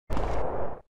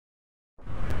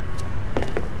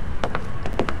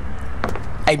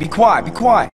Hey, be quiet, be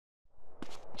quiet.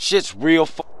 Shit's real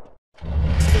So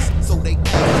they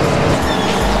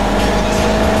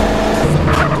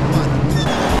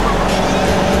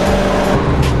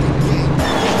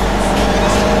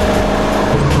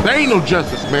There ain't no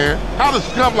justice, man. How does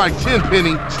scum like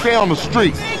Tenpenny stay on the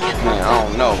street? Man, I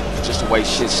don't know. Just the way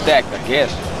shit's stacked, I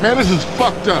guess. Man, this is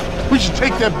fucked up. We should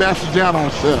take that bastard down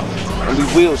ourselves. And we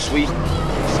will, sweet.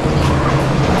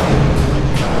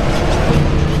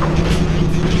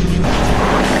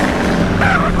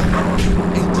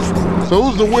 So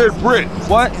who's the weird Brit?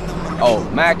 What? Oh,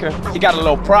 Macker. He got a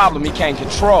little problem he can't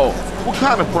control. What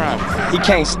kind of problem? He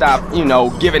can't stop, you know,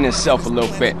 giving himself a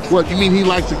little bit. What, you mean he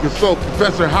likes to consult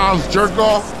Professor Hound's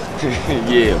jerk-off?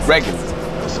 Yeah, regular.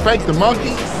 Spank the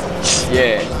monkey?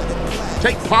 Yeah.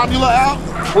 Take Pomula out?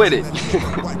 Quit it.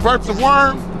 Burp the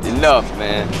worm? Enough,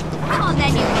 man. Come on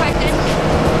then, you president.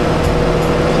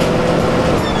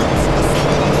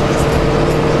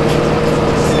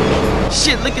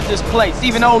 Shit, look at this place.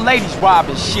 Even old ladies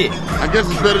robbing shit. I guess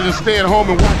it's better than staying home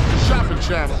and watching the shopping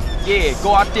channel. Yeah,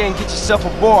 go out there and get yourself a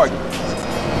bargain.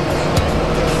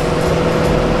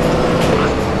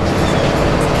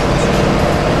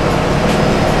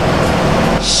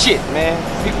 Shit, man.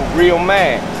 People real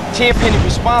mad. Tenpenny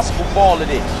responsible for all of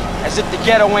this. As if the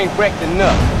ghetto ain't wrecked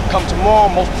enough. Come tomorrow,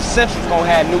 most of the Central's gonna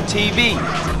have new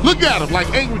TVs. Look at them like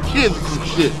angry kids or some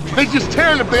shit. They just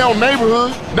tearing up their own neighborhood.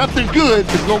 Nothing good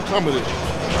is gonna come of this.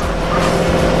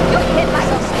 You hit like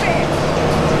a spear.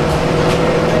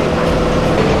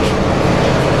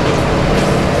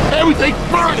 Everything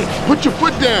burning. Put your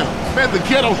foot down. Man, the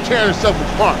ghetto's tearing itself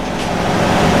apart.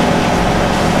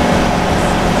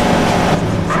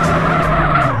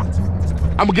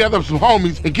 I'm gonna gather up some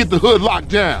homies and get the hood locked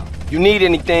down. You need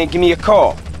anything, give me a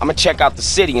call. I'ma check out the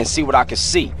city and see what I can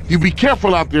see. You be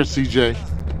careful out there, CJ.